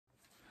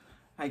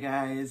Hi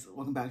guys,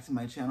 welcome back to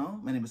my channel.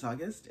 My name is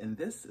August and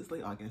this is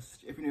Late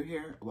August. If you're new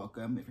here,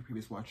 welcome. If you're a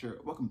previous watcher,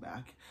 welcome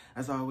back.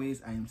 As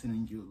always, I am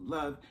sending you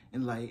love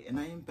and light and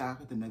I am back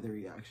with another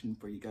reaction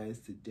for you guys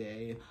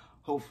today.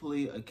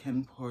 Hopefully a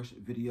KinnPorsche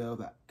video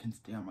that can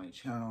stay on my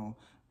channel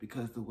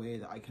because the way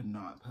that I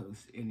cannot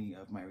post any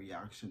of my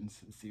reactions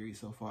to the series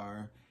so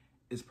far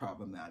is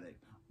problematic.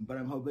 But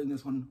I'm hoping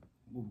this one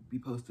will be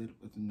posted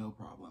with no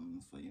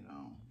problems, so you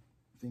know,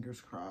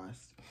 fingers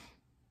crossed.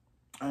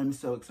 I'm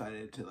so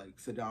excited to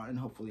sit down and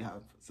hopefully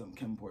have some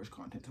KinnPorsche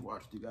content to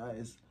watch with you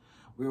guys.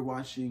 We're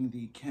watching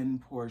the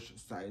KinnPorsche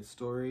side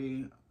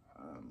story.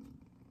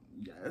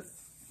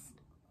 Yes.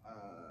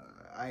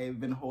 I've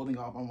been holding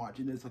off on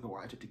watching this so I can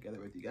watch it together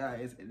with you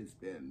guys. It has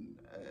been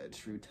a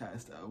true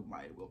test of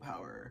my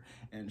willpower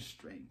and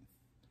strength.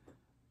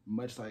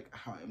 Much like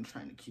how I'm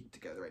trying to keep it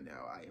together right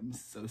now. I am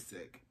so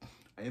sick.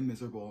 I am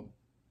miserable.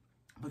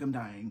 Like I'm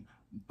dying.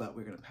 But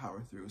we're gonna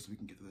power through so we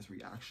can get to this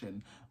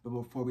reaction. But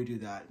before we do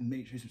that,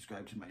 make sure you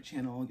subscribe to my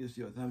channel, give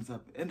you a thumbs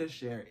up and a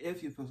share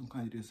if you feel so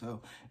inclined to do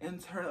so,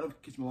 and turn on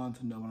notification bell on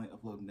to know when I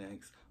upload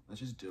next. Let's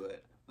just do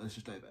it. Let's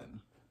just dive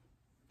in.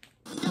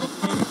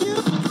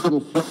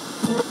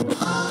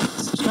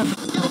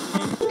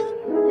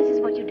 This is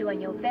what you do on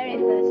your very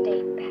first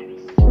day in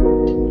Paris.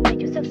 You get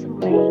yourself some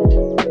rain.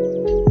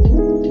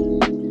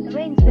 The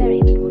rain's very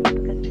important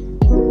because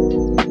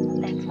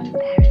that's when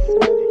Paris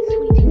smells its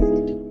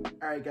sweetest.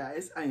 Alright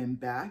guys, I am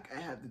back. I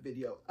have the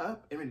video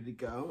up and ready to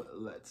go.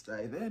 Let's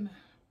dive in.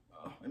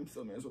 Oh, I'm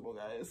so miserable,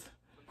 guys.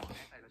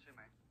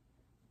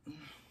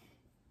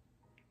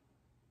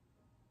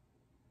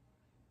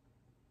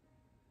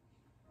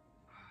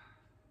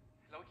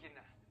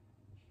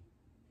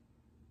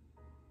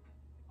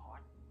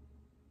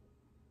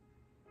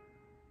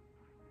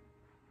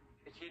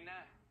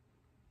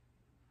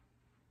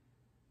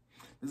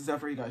 This is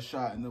after he got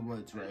shot in the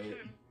woods, right?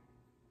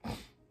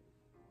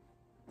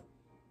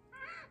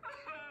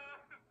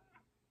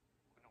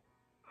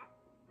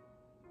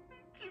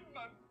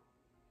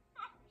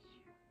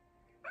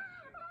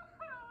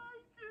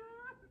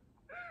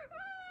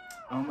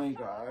 Oh my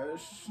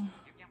gosh.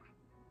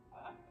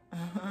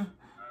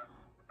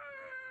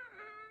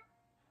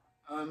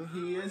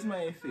 He is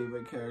my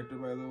favorite character,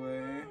 by the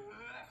way.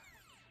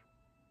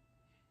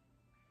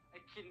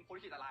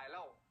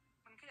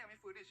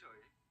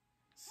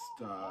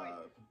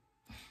 Stop.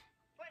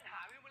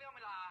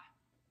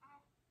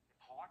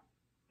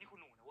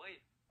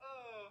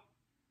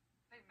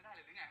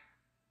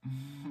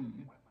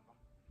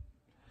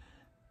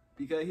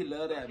 Because he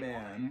loved that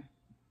man.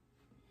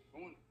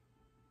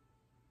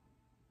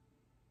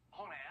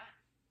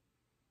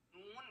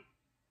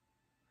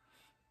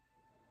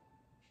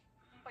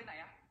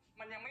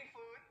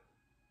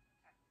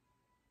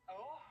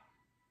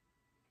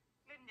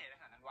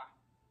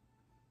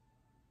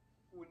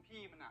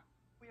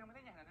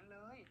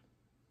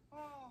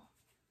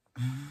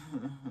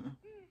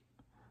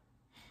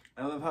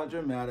 I love how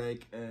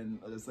dramatic and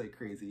just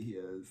crazy he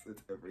is.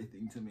 It's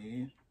everything to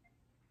me.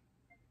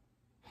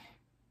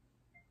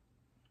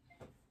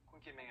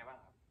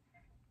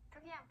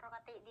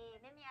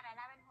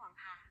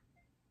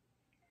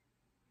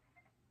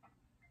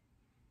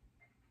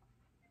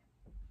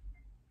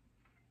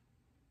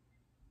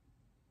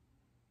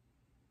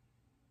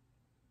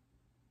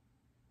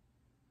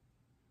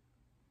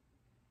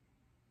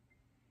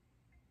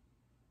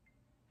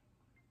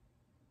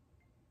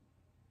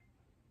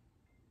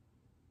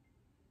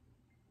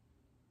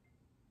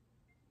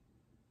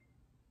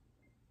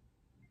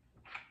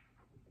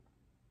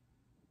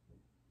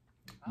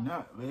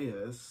 Not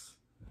Leas.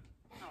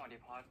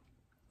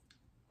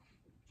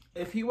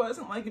 If he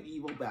wasn't like an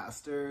evil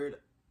bastard,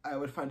 I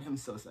would find him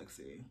so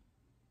sexy.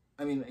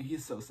 I mean,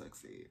 he's so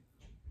sexy.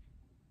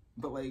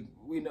 But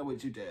we know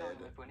what you did,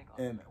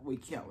 and we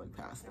can't look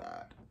past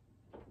that.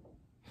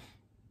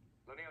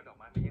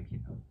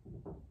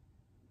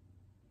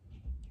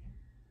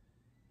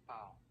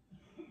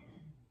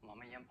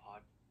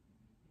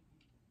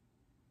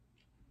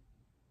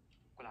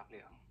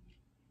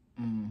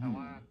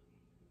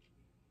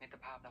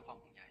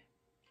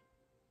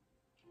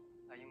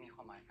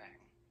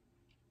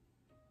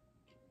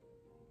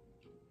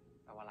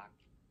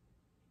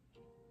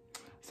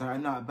 Sorry,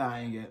 I'm not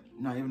buying it.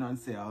 Not even on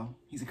sale.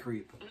 He's a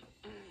creep.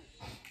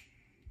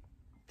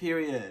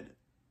 Period.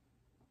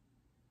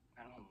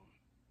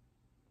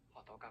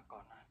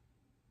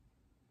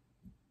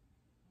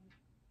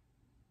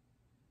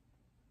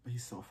 But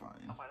he's so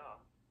fine.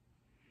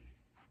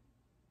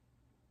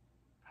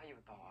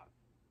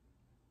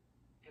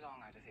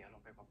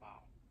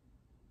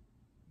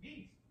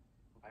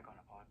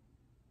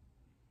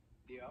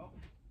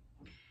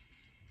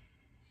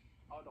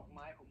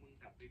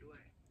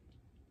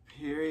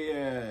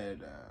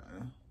 Period.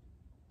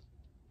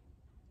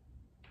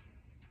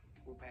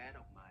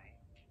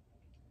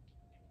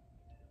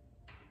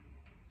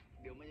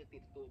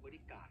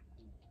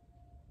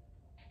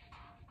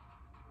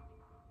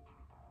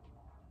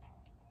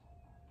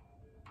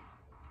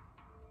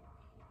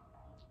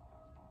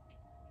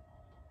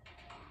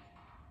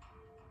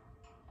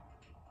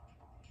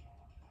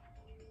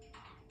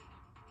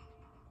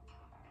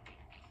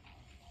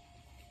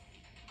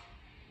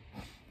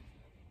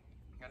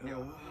 เดี๋ย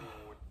ว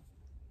กู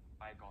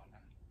ไปก่อนน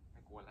ะไ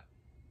ม่กลัวละ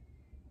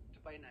จะ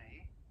ไปไหน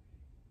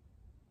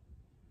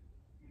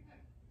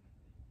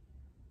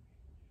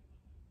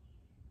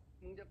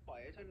มึงจะปล่อย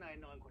ให้เจ้านาย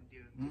นอนคนเดี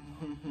ยว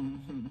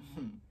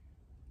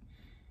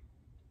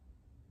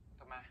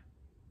ทำไม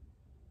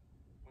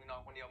มึงนอ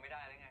นคนเดียวไม่ไ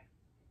ด้แล้วไง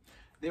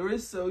They were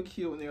so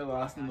cute when they were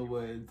lost in the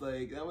woods.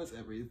 Like, that was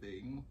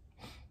everything.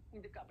 มึง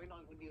จะกลับไปนอ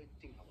นคนเดียว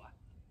จริงเหรอวะ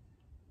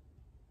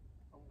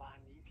โรงพยาบาล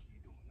นี้ผี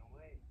ดุนะเ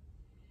ว้ย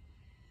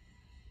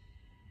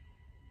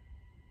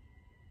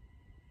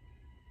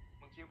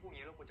มึงคิดว่าพวก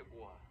นี้เราควรจะก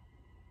ลัว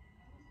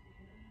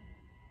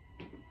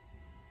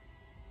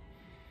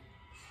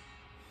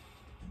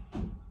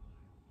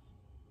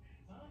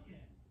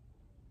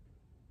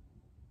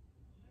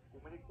กู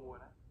ไม่ได้กลัว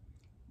นะ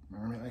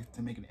Mermaid likes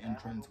to make an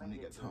entrance when he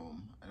gets home.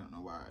 I don't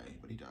know why,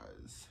 but he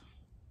does.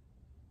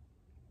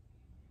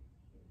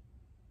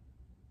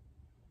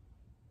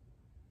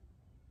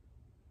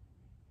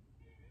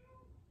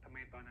 ทำไม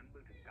ตอนนั้นมึ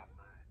งถึงกลับ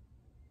มา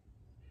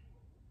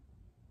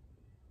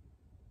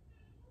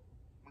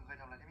มึงเคย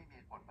ทำอะไรที่ไม่มีเ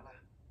หตุผลปะล่ะ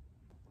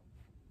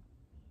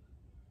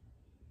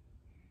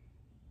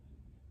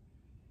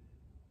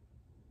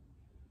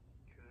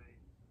เคย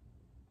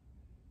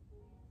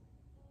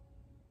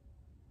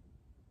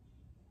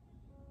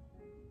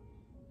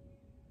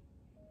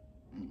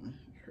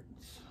It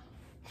hurts.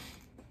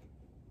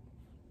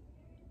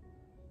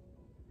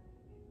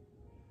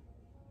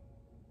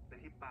 แต่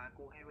ที่ป้า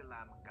กูให้เวลา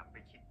มึงกลับไป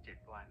คิด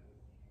7 วัน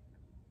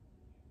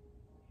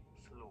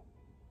สรุป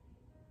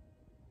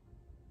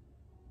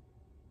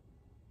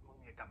มึง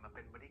จะกลับมาเ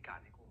ป็นบริการด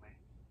ให้กูไหม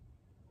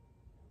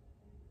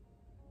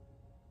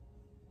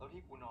แล้ว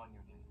ที่กูนอนอ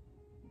ยู่เนี่ย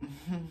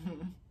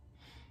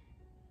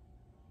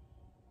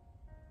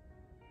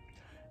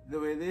The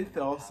way they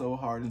fell so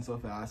hard and so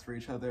fast for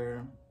each other.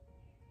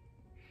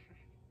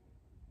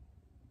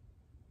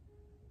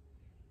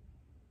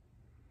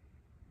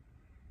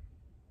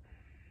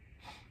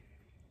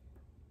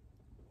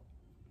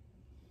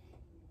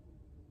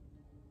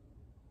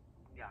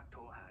 อยากโท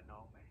รหาน้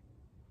องไหม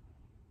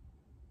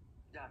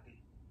อยากดิ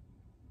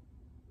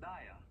ได้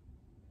เหรอ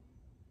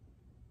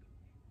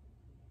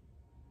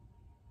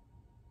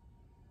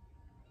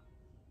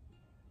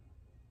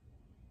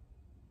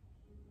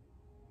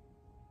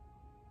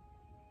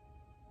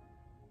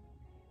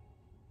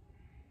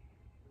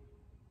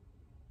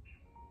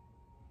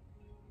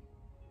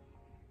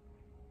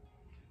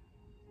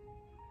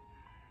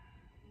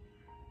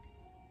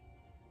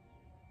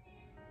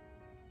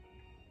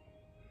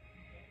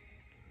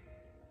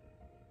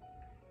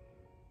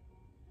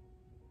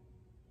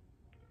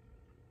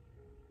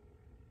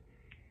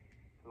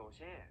โหลเ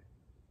ช่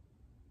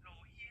โหล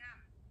เฮีย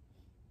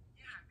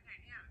หายไปไหน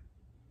เนี่ย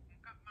ผม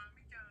กลับมาไ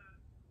ม่เจอ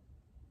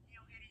เฮีย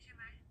โอเคดีใช่ไ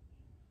หม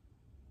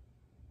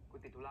กู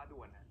ติดธุระด่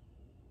วนนะ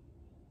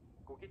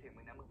กูคิดถึง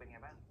มึงนะมึงเป็นไง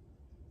บ้าง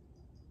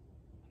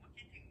ผมก็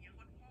คิดถึงเฮียโค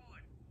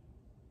ตร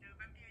เจอแ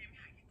ป๊บเดียวยังไม่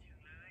หายคิดถึง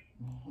เลย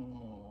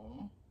Aww.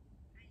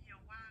 ถ้าเฮีย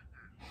ว่าง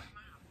อ่ะไว้ม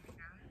าหาผมอีก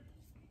นะ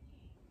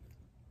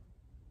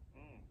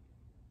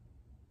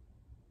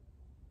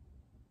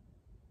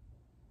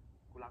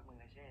กูรักมึง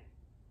นะเช่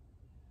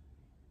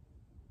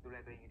ดูแล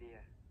ตัวเองให้ดีอ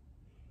ะ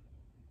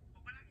ผ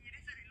มก็รักเฮีย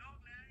ที่สุดในโลก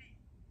เลย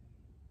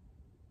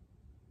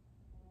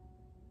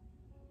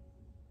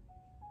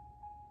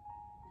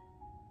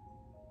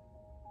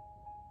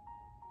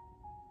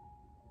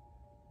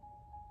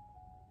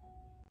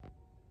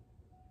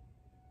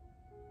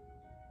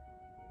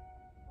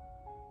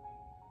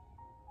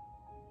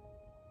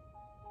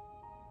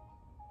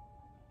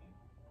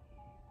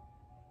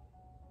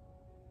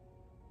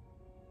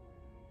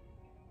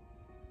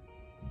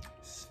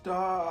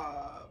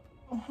Stop.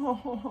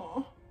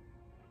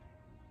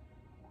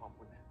 ขอบ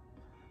คุณนะ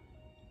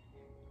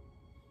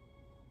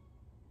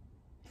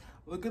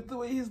Look at the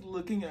way he's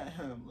looking at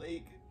him.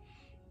 Like,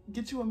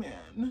 get you a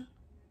man.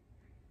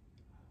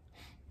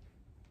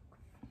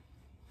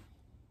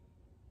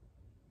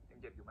 ยัง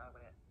เจ็บอยู่มากปะ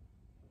เนี่ย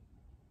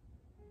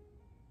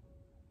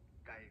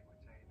ไกลหัว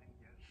ใจนั่ง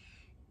เยอะ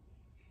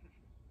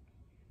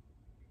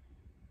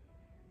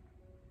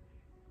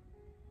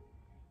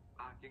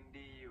ปากยัง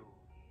ดีอยู่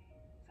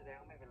แสดง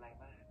ว่าไม่เป็นไร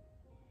มาก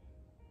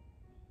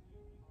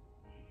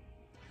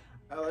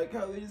I like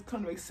how they just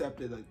kind of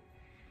accepted that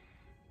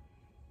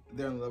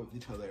they're in love with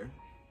each other,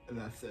 and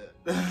that's it.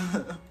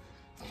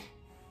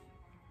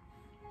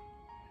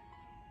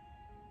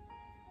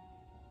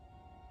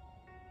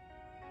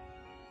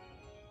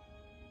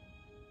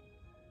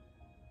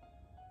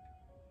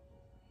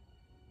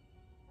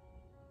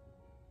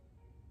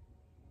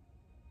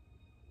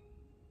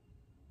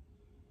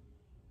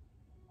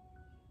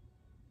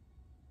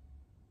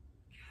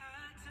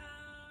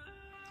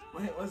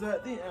 Wait, was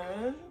that the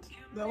end?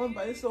 That went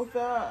by so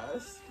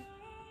fast.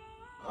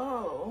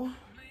 Oh.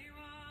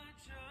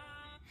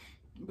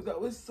 But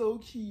that was so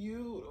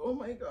cute. Oh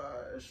my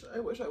gosh. I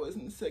wish I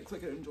wasn't sick so I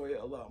could enjoy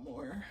it a lot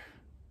more.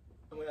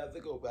 I'm gonna have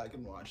to go back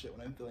and watch it when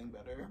I'm feeling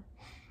better.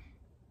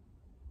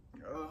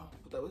 Oh,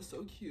 but that was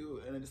so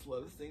cute, and I just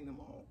love seeing them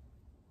all.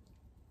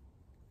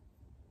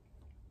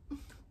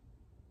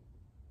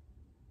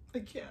 I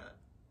can't.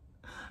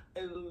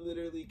 I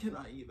literally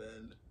cannot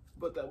even.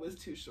 But that was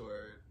too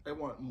short. I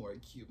want more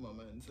cute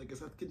moments. I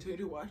guess I'll continue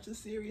to watch the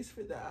series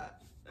for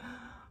that.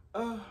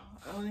 I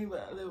don't even.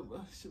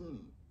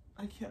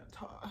 I can't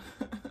talk.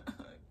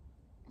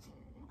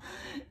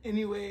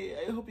 Anyway,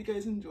 I hope you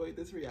guys enjoyed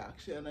this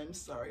reaction. I'm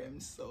sorry I'm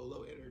so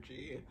low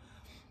energy.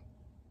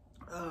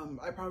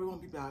 I probably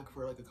won't be back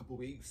for like a couple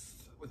weeks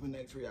with my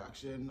next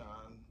reaction.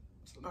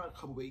 So not a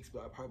couple weeks,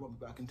 but I probably won't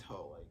be back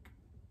until like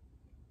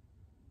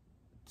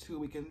 2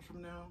 weekends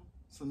from now.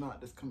 So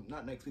not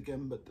next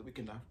weekend, but the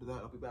weekend after that,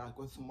 I'll be back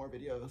with some more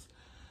videos.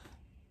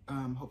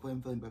 Hopefully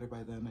I'm feeling better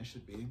by then. I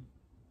should be.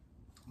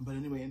 But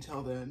anyway,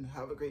 until then,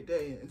 have a great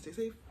day and stay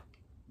safe.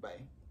 Bye.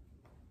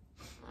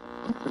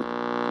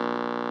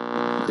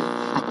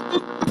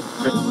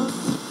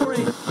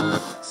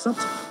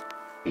 Subtitle.